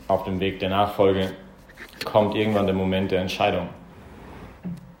auf dem Weg der Nachfolge kommt irgendwann der Moment der Entscheidung.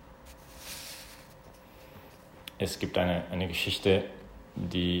 Es gibt eine Geschichte,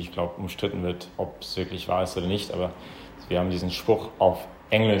 die, ich glaube, umstritten wird, ob es wirklich wahr ist oder nicht, aber wir haben diesen Spruch auf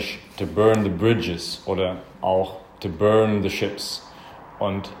Englisch, to burn the bridges oder auch to burn the ships.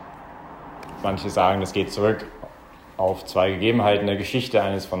 Und manche sagen, das geht zurück auf zwei Gegebenheiten der Geschichte,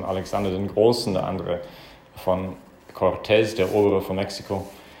 eines von Alexander den Großen, der andere von Cortés, der Obere von Mexiko,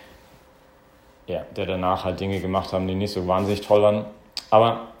 ja, der danach halt Dinge gemacht haben, die nicht so wahnsinnig toll waren.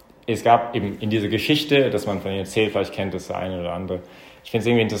 Aber es gab eben in dieser Geschichte, dass man von ihnen erzählt, vielleicht kennt das der eine oder andere. Ich finde es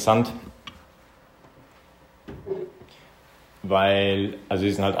irgendwie interessant, weil, also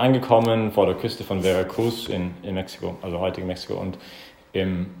sie sind halt angekommen vor der Küste von Veracruz in Mexiko, also heutigen Mexiko, und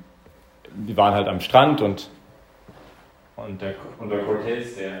die waren halt am Strand und der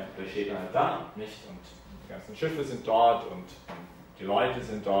Cortés, der steht dann halt da, nicht? Und die ganzen Schiffe sind dort und die Leute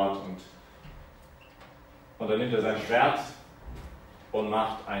sind dort und dann nimmt er sein Schwert und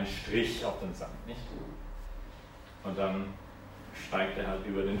macht einen Strich auf den Sand, nicht? Und dann steigt er halt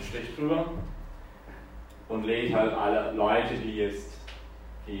über den Strich drüber und lädt halt alle Leute, die jetzt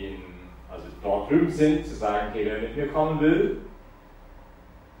also dort drüben sind, zu sagen, okay, wer mit mir kommen will,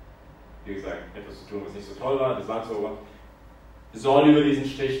 wie gesagt, etwas zu tun, was nicht so toll war, das Land zu erobern, soll über diesen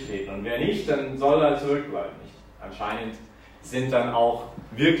Strich treten. Und wer nicht, dann soll er zurückbleiben. Nicht? Anscheinend sind dann auch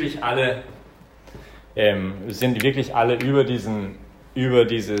wirklich alle über diesen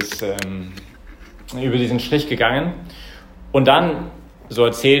Strich gegangen. Und dann, so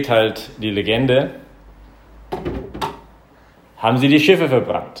erzählt halt die Legende, haben sie die Schiffe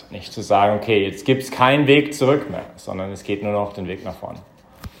verbrannt. Nicht zu sagen, okay, jetzt gibt es keinen Weg zurück mehr, sondern es geht nur noch den Weg nach vorne.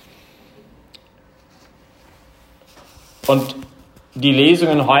 Und die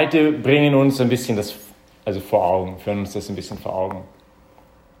Lesungen heute bringen uns ein bisschen führen uns das ein bisschen vor Augen.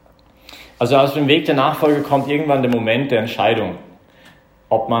 Also auf dem Weg der Nachfolge kommt irgendwann der Moment der Entscheidung,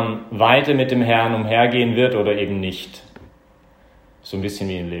 ob man weiter mit dem Herrn umhergehen wird oder eben nicht. So ein bisschen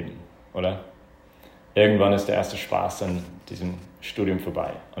wie im Leben, oder? Irgendwann ist der erste Spaß an diesem Studium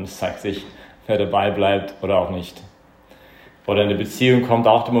vorbei und es zeigt sich, wer dabei bleibt oder auch nicht. Oder in der Beziehung kommt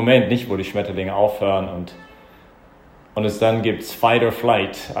auch der Moment, nicht, wo die Schmetterlinge aufhören und es dann gibt Fight or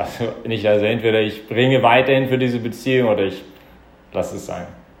Flight. Also entweder ich bringe weiterhin für diese Beziehung oder ich lasse es sein.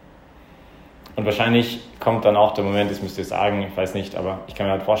 Und wahrscheinlich kommt dann auch der Moment, das müsst ihr sagen, ich weiß nicht, aber ich kann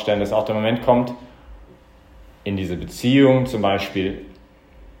mir halt vorstellen, dass auch der Moment kommt, in dieser Beziehung zum Beispiel,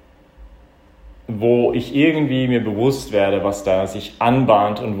 wo ich irgendwie mir bewusst werde, was da sich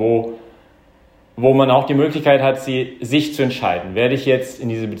anbahnt und wo man auch die Möglichkeit hat, sich zu entscheiden. Werde ich jetzt in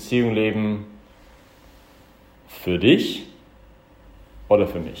dieser Beziehung leben für dich oder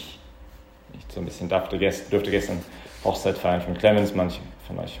für mich? Nicht so ein bisschen dürfte gestern Hochzeit feiern von Clemens, manche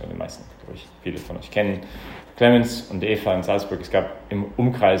von euch, oder die meisten, glaube ich, viele von euch kennen Clemens und Eva in Salzburg. Es gab im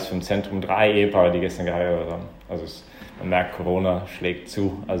Umkreis vom Zentrum 3 Ehepaare, die gestern geheiratet haben. Also man merkt, Corona schlägt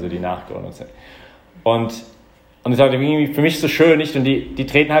zu, also die nachgeordnet sind. Und es ist halt irgendwie für mich so schön, nicht? Und die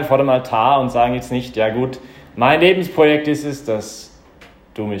treten halt vor dem Altar und sagen jetzt nicht, ja gut, mein Lebensprojekt ist es, dass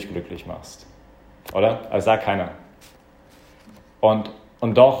du mich glücklich machst. Oder? Also sagt keiner. Und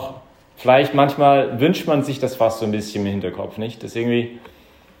doch, vielleicht manchmal wünscht man sich das fast so ein bisschen im Hinterkopf, nicht? Das irgendwie,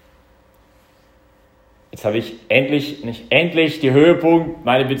 jetzt habe ich endlich die Höhepunkt,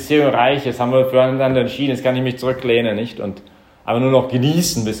 meine Beziehung erreicht, jetzt haben wir füreinander entschieden, jetzt kann ich mich zurücklehnen, nicht? Und aber nur noch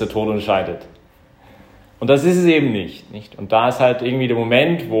genießen, bis der Tod uns scheidet. Und das ist es eben nicht? Und da ist halt irgendwie der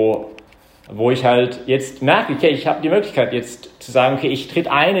Moment, wo ich halt jetzt merke, okay, ich habe die Möglichkeit jetzt zu sagen, okay, ich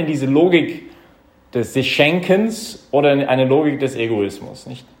trete ein in diese Logik des sich Schenkens oder in eine Logik des Egoismus,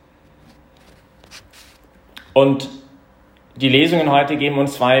 nicht? Und die Lesungen heute geben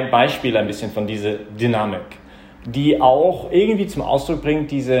uns zwei Beispiele ein bisschen von dieser Dynamik, die auch irgendwie zum Ausdruck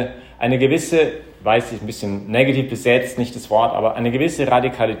bringt, eine gewisse, weiß ich, ein bisschen negativ besetzt, nicht das Wort, aber eine gewisse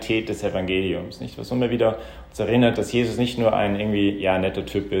Radikalität des Evangeliums, nicht? Was immer wieder uns erinnert, dass Jesus nicht nur ein irgendwie, netter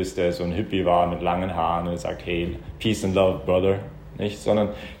Typ ist, der so ein Hippie war mit langen Haaren und sagt, hey, peace and love, brother, nicht? Sondern,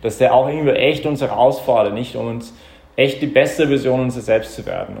 dass der auch irgendwie echt uns herausfordert, nicht? Um uns echt die beste Version unserer selbst zu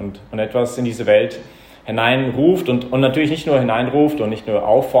werden und etwas in diese Welt hineinruft und natürlich nicht nur hineinruft und nicht nur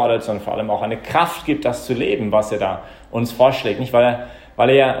auffordert, sondern vor allem auch eine Kraft gibt, das zu leben, was er da uns vorschlägt, nicht? Weil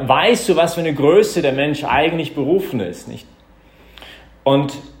er ja weiß, zu was für eine Größe der Mensch eigentlich berufen ist, nicht?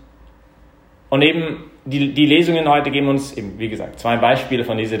 Und eben die Lesungen heute geben uns eben, wie gesagt, zwei Beispiele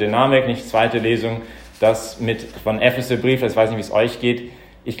von dieser Dynamik, nicht? Zweite Lesung, das von Epheserbrief, ich weiß nicht, wie es euch geht.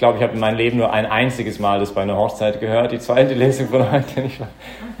 Ich glaube, ich habe in meinem Leben nur ein einziges Mal das bei einer Hochzeit gehört. Die zweite Lesung von heute nicht.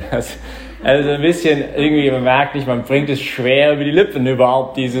 Also ein bisschen, irgendwie, man merkt nicht, man bringt es schwer über die Lippen,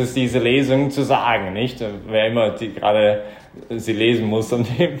 überhaupt diese Lesung zu sagen, nicht? Wer immer gerade sie lesen muss an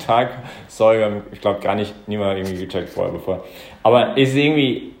dem Tag, sorry, ich glaube gar nicht, niemand irgendwie gecheckt vorher, bevor. Aber ist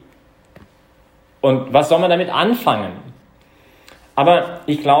irgendwie, und was soll man damit anfangen? Aber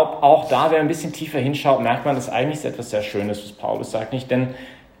ich glaube, auch da, wer ein bisschen tiefer hinschaut, merkt man, dass eigentlich etwas sehr Schönes, was Paulus sagt, nicht? Denn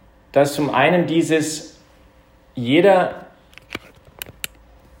da ist zum einen jeder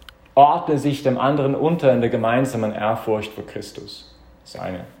ordne sich dem anderen unter in der gemeinsamen Ehrfurcht vor Christus. Das ist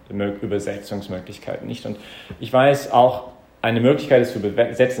eine der Übersetzungsmöglichkeiten, nicht? Und ich weiß auch, eine Möglichkeit ist zu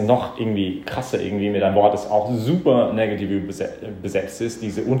übersetzen, noch irgendwie krasser irgendwie mit einem Wort, das auch super negativ besetzt ist,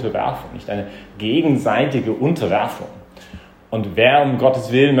 diese Unterwerfung, nicht? Eine gegenseitige Unterwerfung. Und wer um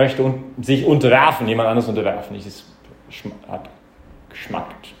Gottes Willen möchte sich unterwerfen, jemand anderes unterwerfen, nicht? Das hat Geschmack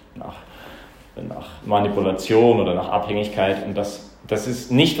nach Manipulation oder nach Abhängigkeit. Und das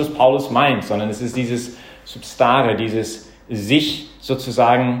ist nicht, was Paulus meint, sondern es ist dieses Substare, dieses sich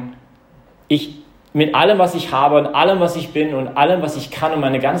sozusagen, mit allem, was ich habe und allem, was ich bin und allem, was ich kann und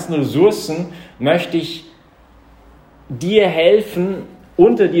meine ganzen Ressourcen, möchte ich dir helfen,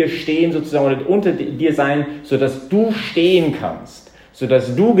 unter dir stehen sozusagen oder unter dir sein, sodass du stehen kannst,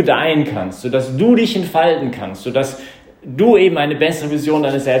 sodass du gedeihen kannst, sodass du dich entfalten kannst, sodass du eben eine bessere Vision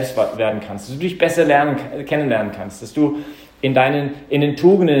deines Selbst werden kannst, dass du dich besser kennenlernen kannst, dass du in den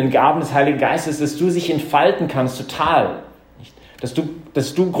Tugenden, in den Gaben des Heiligen Geistes, dass du dich entfalten kannst, total. Dass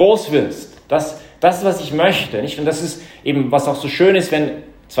du groß wirst. Das ist, was ich möchte. Nicht? Und das ist eben, was auch so schön ist, wenn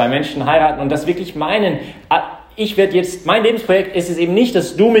zwei Menschen heiraten und das wirklich meinen, mein Lebensprojekt ist es eben nicht,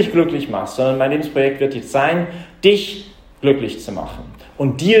 dass du mich glücklich machst, sondern mein Lebensprojekt wird jetzt sein, dich glücklich zu machen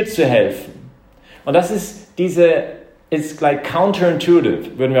und dir zu helfen. Und das ist it's like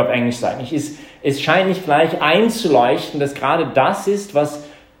counterintuitive, würden wir auf Englisch sagen. Es scheint nicht gleich einzuleuchten, dass gerade das ist, was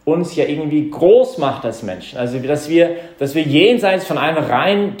uns ja irgendwie groß macht als Menschen. Also, dass wir jenseits von einer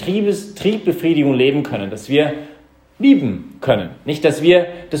reinen Triebbefriedigung leben können, dass wir lieben können. Nicht, dass wir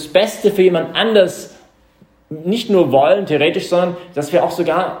das Beste für jemand anders nicht nur wollen, theoretisch, sondern dass wir auch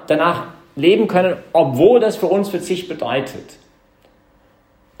sogar danach leben können, obwohl das für uns Verzicht bedeutet.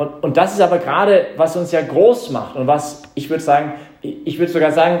 Und das ist aber gerade, was uns ja groß macht und was, ich würde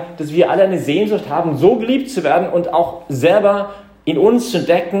sogar sagen, dass wir alle eine Sehnsucht haben, so geliebt zu werden und auch selber in uns zu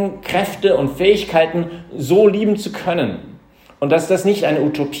entdecken, Kräfte und Fähigkeiten so lieben zu können. Und dass das nicht eine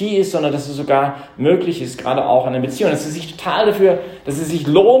Utopie ist, sondern dass es sogar möglich ist, gerade auch in einer Beziehung, dass es sich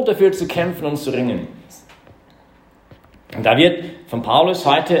lohnt, dafür zu kämpfen und zu ringen. Und da wird von Paulus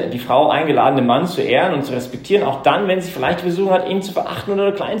heute die Frau eingeladen, den Mann zu ehren und zu respektieren, auch dann, wenn sie vielleicht versucht hat, ihn zu verachten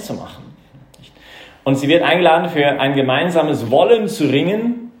oder klein zu machen. Und sie wird eingeladen, für ein gemeinsames Wollen zu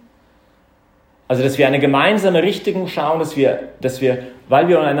ringen, also dass wir eine gemeinsame Richtung schauen, dass wir, weil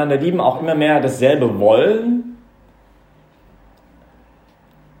wir einander lieben, auch immer mehr dasselbe wollen.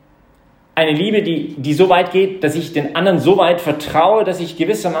 Eine Liebe, die so weit geht, dass ich den anderen so weit vertraue, dass ich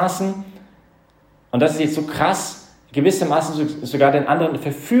gewissermaßen, und das ist jetzt so krass, gewissermaßen sogar den anderen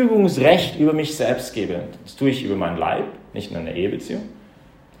Verfügungsrecht über mich selbst gebe. Das tue ich über meinen Leib, nicht in einer Ehebeziehung.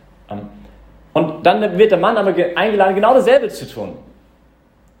 Und dann wird der Mann aber eingeladen, genau dasselbe zu tun.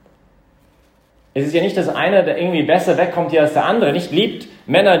 Es ist ja nicht, dass einer, der irgendwie besser wegkommt hier als der andere.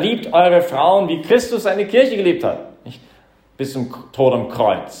 Männer, liebt eure Frauen, wie Christus seine Kirche geliebt hat. Nicht bis zum Tod am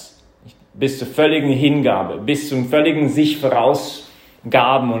Kreuz. Nicht bis zur völligen Hingabe, bis zum völligen sich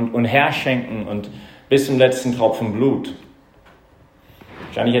vorausgaben und herschenken und bis zum letzten Tropfen Blut.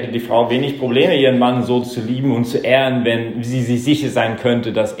 Wahrscheinlich hätte die Frau wenig Probleme, ihren Mann so zu lieben und zu ehren, wenn sie sich sicher sein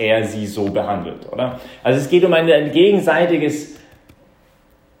könnte, dass er sie so behandelt, oder? Also es geht um ein gegenseitiges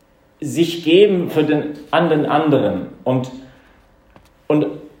sich geben für den anderen. Und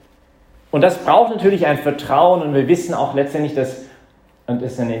das braucht natürlich ein Vertrauen und wir wissen auch letztendlich, und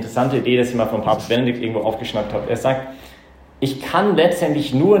das ist eine interessante Idee, dass ich mal von Papst Benedikt irgendwo aufgeschnappt habe. Er sagt, ich kann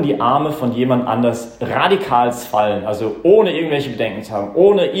letztendlich nur in die Arme von jemand anders radikal fallen, also ohne irgendwelche Bedenken zu haben,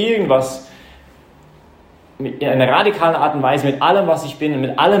 ohne irgendwas, in einer radikalen Art und Weise, mit allem, was ich bin,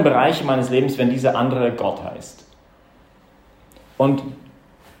 mit allen Bereichen meines Lebens, wenn dieser andere Gott heißt. Und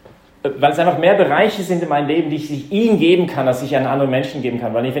weil es einfach mehr Bereiche sind in meinem Leben, die ich ihm geben kann, als ich einen anderen Menschen geben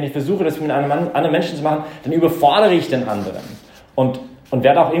kann. Weil wenn ich versuche, das mit einem anderen Menschen zu machen, dann überfordere ich den anderen. Und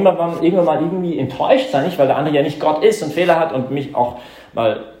werde auch irgendwann mal irgendwie enttäuscht sein, nicht? Weil der andere ja nicht Gott ist und Fehler hat und mich auch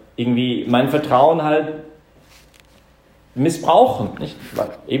mal irgendwie mein Vertrauen halt missbrauchen. Nicht?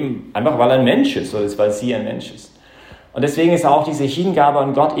 Einfach weil er ein Mensch ist oder weil sie ein Mensch ist. Und deswegen ist auch diese Hingabe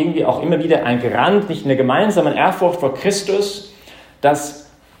an Gott irgendwie auch immer wieder ein Garant, nicht in der gemeinsamen Ehrfurcht vor Christus, dass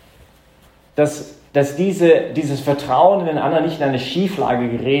dass dieses Vertrauen in den anderen nicht in eine Schieflage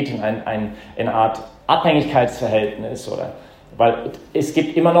gerät, in eine Art Abhängigkeitsverhältnis, oder? Weil es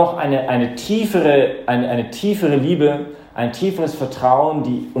gibt immer noch eine tiefere Liebe, ein tieferes Vertrauen,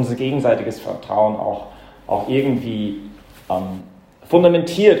 die unser gegenseitiges Vertrauen auch irgendwie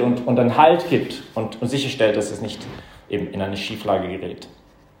fundamentiert und einen Halt gibt und sicherstellt, dass es nicht eben in eine Schieflage gerät.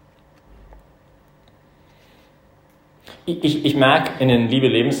 Ich merke in den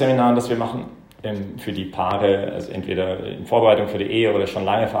Liebe-Lebensseminaren, das wir machen, für die Paare, also entweder in Vorbereitung für die Ehe oder schon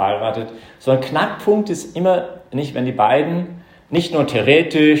lange verheiratet, so ein Knackpunkt ist immer nicht, wenn die beiden nicht nur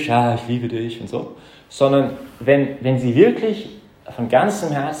theoretisch, ja, ich liebe dich und so, sondern wenn sie wirklich von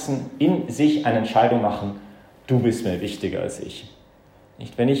ganzem Herzen in sich eine Entscheidung machen, du bist mir wichtiger als ich.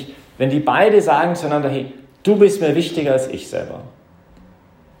 Nicht? Wenn die beide sagen zueinander, hey, du bist mir wichtiger als ich selber.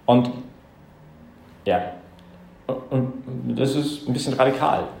 Und ja, und das ist ein bisschen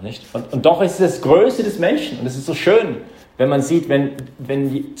radikal, nicht? Und doch ist es das Größte des Menschen. Und es ist so schön, wenn man sieht, wenn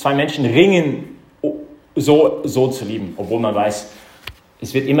die zwei Menschen ringen, so zu lieben. Obwohl man weiß,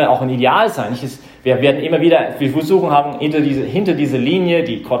 es wird immer auch ein Ideal sein. Wir werden immer wieder, wir versuchen haben, hinter diese Linie,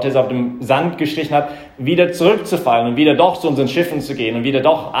 die Cortez auf dem Sand gestrichen hat, wieder zurückzufallen und wieder doch zu unseren Schiffen zu gehen und wieder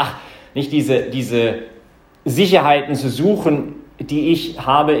doch, nicht diese Sicherheiten zu suchen, die ich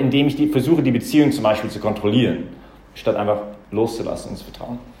habe, indem ich versuche, die Beziehung zum Beispiel zu kontrollieren, statt einfach loszulassen ins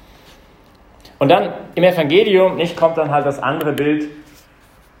Vertrauen. Und dann im Evangelium kommt dann halt das andere Bild,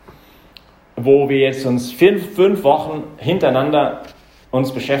 wo wir jetzt uns 5 Wochen hintereinander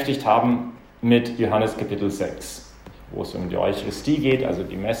uns beschäftigt haben mit Johannes Kapitel 6, wo es um die Eucharistie geht, also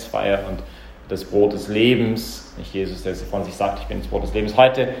die Messfeier und das Brot des Lebens. Nicht Jesus, der von sich sagt, ich bin das Brot des Lebens.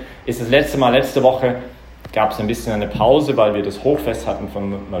 Heute ist das letzte Woche gab es ein bisschen eine Pause, weil wir das Hochfest hatten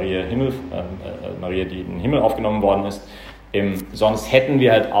von Maria, die in den Himmel aufgenommen worden ist. Sonst hätten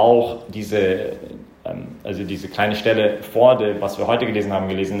wir halt auch diese kleine Stelle was wir heute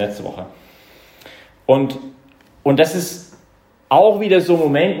gelesen letzte Woche. Und das ist auch wieder so ein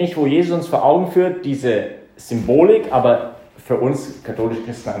Moment, nicht, wo Jesus uns vor Augen führt, diese Symbolik, aber für uns katholische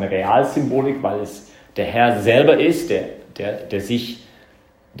Christen eine Realsymbolik, weil es der Herr selber ist, der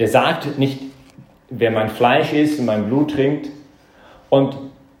sagt nicht, wer mein Fleisch isst und mein Blut trinkt. Und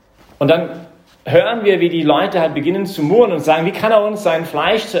dann hören wir, wie die Leute halt beginnen zu murren und sagen, wie kann er uns sein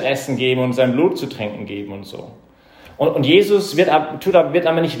Fleisch zu essen geben und sein Blut zu trinken geben und so. Und Jesus wird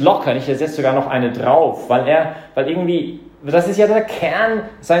aber nicht locker, nicht? Er setzt sogar noch eine drauf, weil irgendwie, das ist ja der Kern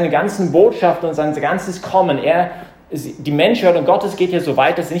seiner ganzen Botschaft und sein ganzes Kommen. Die Menschwerdung Gottes geht ja so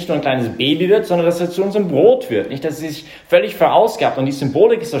weit, dass er nicht nur ein kleines Baby wird, sondern dass er zu unserem Brot wird. Nicht, dass er sich völlig verausgabt. Und die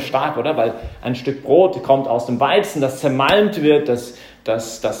Symbolik ist so stark, oder? Weil ein Stück Brot kommt aus dem Weizen, das zermalmt wird, das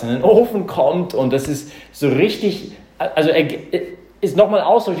in den Ofen kommt. Und das ist so richtig, also ist nochmal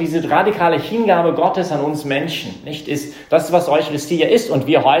Ausdruck, diese radikale Hingabe Gottes an uns Menschen. Nicht? Ist das, was Eucharistie ja ist. Und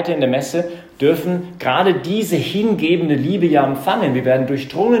wir heute in der Messe dürfen gerade diese hingebende Liebe ja empfangen. Wir werden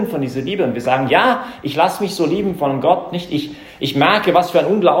durchdrungen von dieser Liebe und wir sagen, ja, ich lasse mich so lieben von Gott. Nicht? Ich merke, was für einen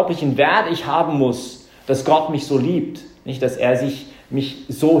unglaublichen Wert ich haben muss, dass Gott mich so liebt. Nicht, dass er mich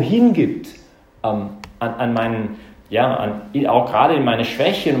so hingibt an meinen, auch gerade in meine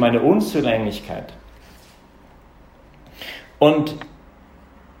Schwäche und meine Unzulänglichkeit. Und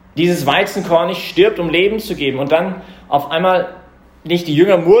dieses Weizenkorn nicht stirbt, um Leben zu geben. Und dann auf einmal nicht die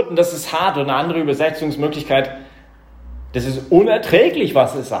Jünger murrten, das ist hart. Und eine andere Übersetzungsmöglichkeit, das ist unerträglich,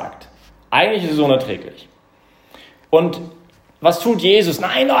 was er sagt. Eigentlich ist es unerträglich. Und was tut Jesus?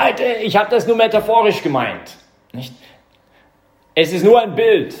 Nein, Leute, ich habe das nur metaphorisch gemeint. Nicht? Es ist nur ein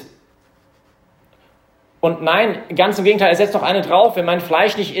Bild. Und nein, ganz im Gegenteil, er setzt noch eine drauf, wer mein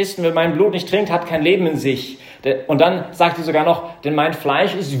Fleisch nicht isst und wer mein Blut nicht trinkt, hat kein Leben in sich. Und dann sagt er sogar noch, denn mein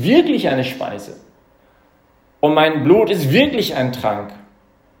Fleisch ist wirklich eine Speise. Und mein Blut ist wirklich ein Trank.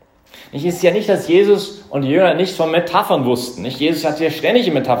 Es ist ja nicht, dass Jesus und die Jünger nichts von Metaphern wussten. Nicht? Jesus hat ja ständig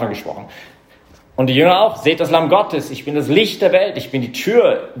in Metaphern gesprochen. Und die Jünger auch, seht das Lamm Gottes, ich bin das Licht der Welt, ich bin die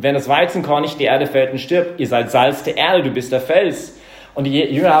Tür. Wenn das Weizenkorn nicht in die Erde fällt und stirbt, ihr seid Salz der Erde, du bist der Fels. Und die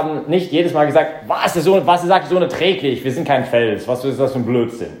Jünger haben nicht jedes Mal gesagt, was er sagt, so unerträglich, wir sind kein Fels, was ist das für ein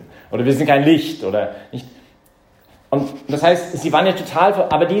Blödsinn? Oder wir sind kein Licht, oder nicht? Und das heißt, sie waren ja total,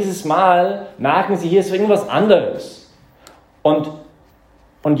 aber dieses Mal merken sie, hier ist irgendwas anderes. Und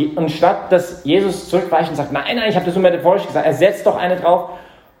statt dass Jesus zurückweicht und sagt, nein, ich habe das nur metaphorisch gesagt, er setzt doch eine drauf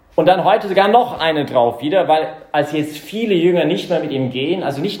und dann heute sogar noch eine drauf wieder, weil als jetzt viele Jünger nicht mehr mit ihm gehen,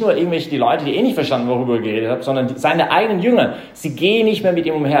 also nicht nur irgendwelche die Leute, die nicht verstanden, worüber er geredet hat, sondern seine eigenen Jünger, sie gehen nicht mehr mit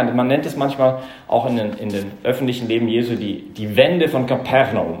ihm umher. Man nennt es manchmal auch in den öffentlichen Leben Jesu die Wende von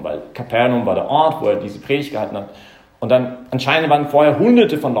Kapernaum, weil Kapernaum war der Ort, wo er diese Predigt gehalten hat. Und dann anscheinend waren vorher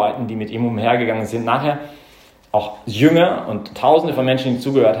Hunderte von Leuten, die mit ihm umhergegangen sind. Nachher auch Jünger und Tausende von Menschen, die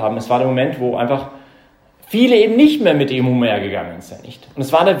zugehört haben. Es war der Moment, wo einfach viele eben nicht mehr mit ihm umhergegangen sind. Nicht? Und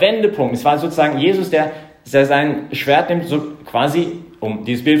es war der Wendepunkt. Es war sozusagen Jesus, der sein Schwert nimmt, so quasi, um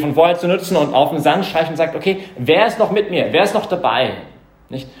dieses Bild von vorher zu nutzen und auf den Sand streicht und sagt, okay, wer ist noch mit mir? Wer ist noch dabei?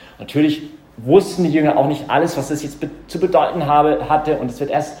 Nicht? Natürlich wussten die Jünger auch nicht alles, was das jetzt zu bedeuten hatte, und es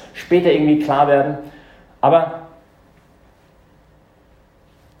wird erst später irgendwie klar werden. Aber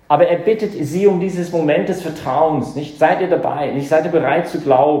er bittet sie um dieses Moment des Vertrauens. Nicht, seid ihr dabei? Nicht, seid ihr bereit zu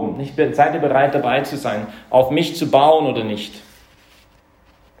glauben? Nicht, seid ihr bereit dabei zu sein, auf mich zu bauen oder nicht?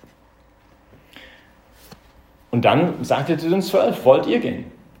 Und dann sagt er zu den 12, wollt ihr gehen?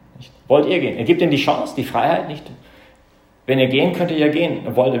 Nicht? Wollt ihr gehen? Er gibt ihnen die Chance, die Freiheit nicht. Wenn ihr gehen, könnt ihr ja gehen.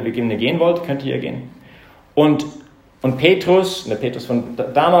 Wenn ihr gehen wollt, könnt ihr ja gehen. Und Petrus, der Petrus von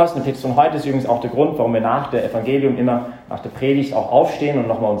damals, der Petrus von heute, ist übrigens auch der Grund, warum wir nach der Evangelium immer nach der Predigt auch aufstehen und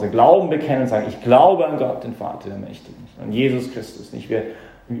nochmal unseren Glauben bekennen und sagen, ich glaube an Gott, den Vater der Mächtigen, an Jesus Christus. Nicht?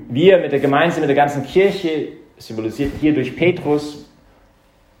 Wir mit der Gemeinde, mit der ganzen Kirche, symbolisiert hier durch Petrus,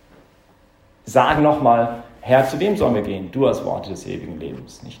 sagen nochmal, Herr, zu wem sollen wir gehen? Du hast Worte des ewigen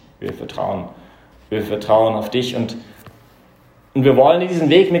Lebens. Nicht? Wir vertrauen auf dich und wir wollen diesen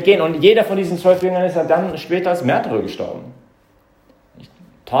Weg mitgehen. Und jeder von diesen 12 Jüngern ist ja dann später als Märtyrer gestorben.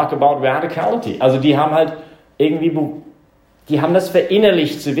 Talk about radicality. Also die haben halt die haben das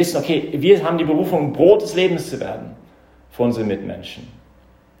verinnerlicht, zu wissen, okay, wir haben die Berufung, Brot des Lebens zu werden für unsere Mitmenschen.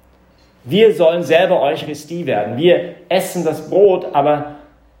 Wir sollen selber Eucharistie werden. Wir essen das Brot, aber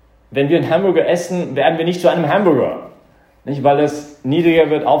wenn wir einen Hamburger essen, werden wir nicht zu einem Hamburger. Nicht, weil es niedriger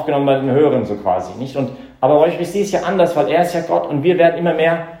wird aufgenommen bei den Höheren, so quasi. Nicht? Aber Eucharistie ist ja anders, weil er ist ja Gott und wir werden immer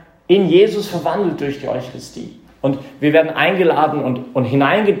mehr in Jesus verwandelt durch die Eucharistie. Und wir werden eingeladen und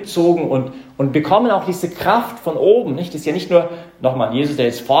hineingezogen und bekommen auch diese Kraft von oben. Nicht? Das ist ja nicht nur, nochmal, Jesus, der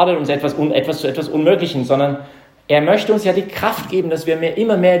jetzt fordert uns etwas zu etwas Unmöglichen, sondern er möchte uns ja die Kraft geben, dass wir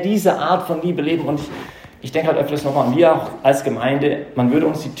immer mehr diese Art von Liebe leben. Und ich denke halt öfters nochmal, wir auch als Gemeinde, man würde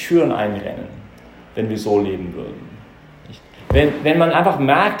uns die Türen einrennen, wenn wir so leben würden. Wenn man einfach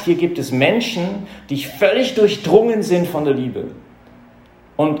merkt, hier gibt es Menschen, die völlig durchdrungen sind von der Liebe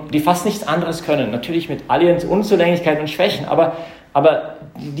und die fast nichts anderes können. Natürlich mit all ihren Unzulänglichkeiten und Schwächen, aber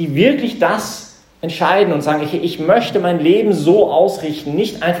die wirklich das entscheiden und sagen, okay, ich möchte mein Leben so ausrichten,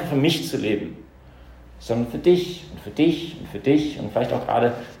 nicht einfach für mich zu leben, sondern für dich und für dich und für dich und vielleicht auch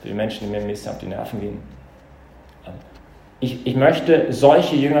gerade für die Menschen, die mir ein bisschen auf die Nerven gehen. Ich möchte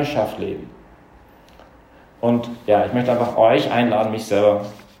solche Jüngerschaft leben. Und ja, ich möchte einfach euch einladen, mich selber,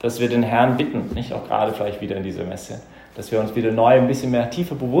 dass wir den Herrn bitten, nicht auch gerade vielleicht wieder in dieser Messe, dass wir uns wieder neu ein bisschen mehr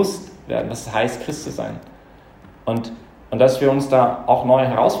tiefer bewusst werden, was es heißt, Christ zu sein. Und dass wir uns da auch neu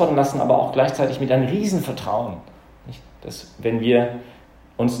herausfordern lassen, aber auch gleichzeitig mit einem Riesenvertrauen. Nicht? Dass wenn wir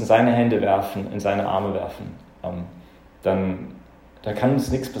uns in seine Hände werfen, in seine Arme werfen, dann kann uns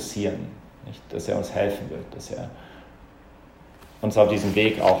nichts passieren. Nicht? Dass er uns helfen wird, dass er uns auf diesem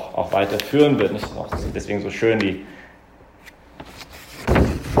Weg auch weiterführen wird. Das ist auch deswegen so schön,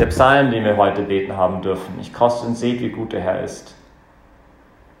 der Psalm, den wir heute beten haben dürfen. Ich koste und seht, wie gut der Herr ist.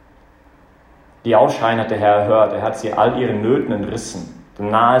 Die Aufschreien hat der Herr erhört, er hat sie all ihren Nöten entrissen. Denn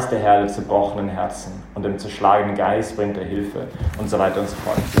nahe ist der Herr der zerbrochenen Herzen und dem zerschlagenen Geist bringt er Hilfe und so weiter und so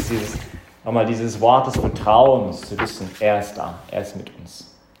fort. Das ist nochmal dieses Wort des Vertrauens, zu wissen, er ist da, er ist mit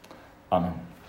uns. Amen.